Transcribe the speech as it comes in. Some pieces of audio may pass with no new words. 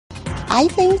I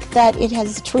think that it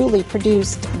has truly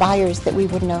produced buyers that we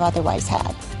wouldn't have otherwise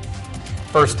had.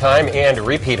 First-time and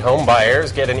repeat home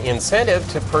buyers get an incentive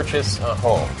to purchase a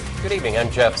home. Good evening, I'm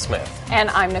Jeff Smith. And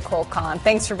I'm Nicole Kahn.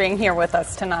 Thanks for being here with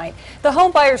us tonight. The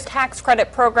Home Buyers Tax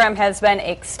Credit Program has been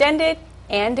extended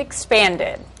and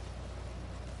expanded.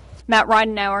 Matt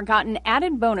Ridenauer got an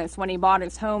added bonus when he bought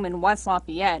his home in West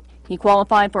Lafayette. He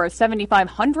qualified for a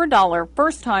 $7,500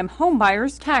 first-time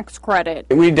homebuyers tax credit.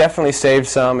 We definitely saved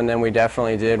some, and then we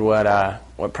definitely did what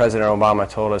President Obama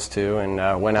told us to,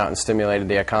 and went out and stimulated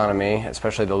the economy,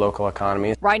 especially the local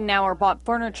economy. Ridenauer bought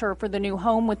furniture for the new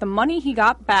home with the money he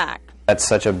got back. That's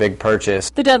such a big purchase.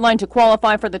 The deadline to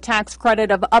qualify for the tax credit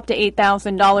of up to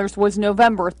 $8,000 was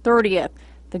November 30th.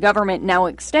 The government now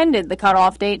extended the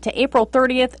cutoff date to April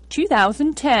 30th,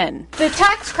 2010. The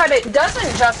tax credit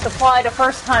doesn't just apply to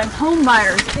first-time home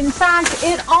buyers. In fact,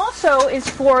 it also is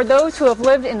for those who have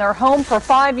lived in their home for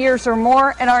 5 years or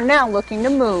more and are now looking to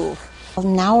move.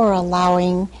 Now we're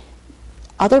allowing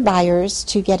other buyers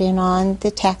to get in on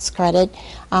the tax credit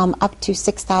up to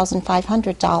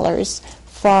 $6,500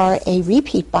 for a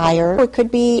repeat buyer. It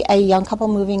could be a young couple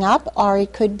moving up, or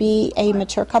it could be a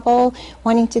mature couple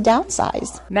wanting to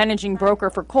downsize. Managing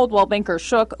broker for Coldwell Banker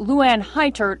Shook, Luann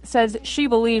Heitert, says she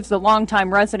believes the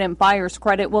longtime resident buyer's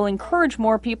credit will encourage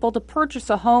more people to purchase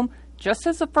a home, just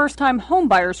as the first-time home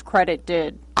buyer's credit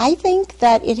did. I think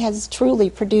that it has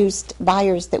truly produced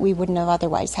buyers that we wouldn't have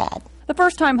otherwise had. The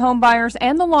first-time home buyers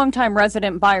and the long-time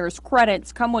resident buyer's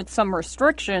credits come with some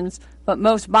restrictions, but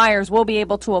most buyers will be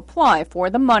able to apply for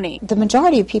the money. The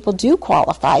majority of people do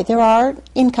qualify. There are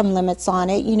income limits on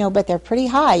it, but they're pretty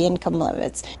high income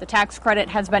limits. The tax credit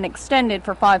has been extended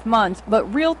for 5 months,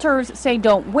 but realtors say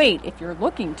don't wait if you're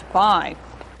looking to buy.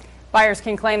 Buyers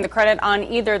can claim the credit on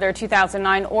either their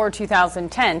 2009 or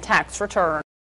 2010 tax return.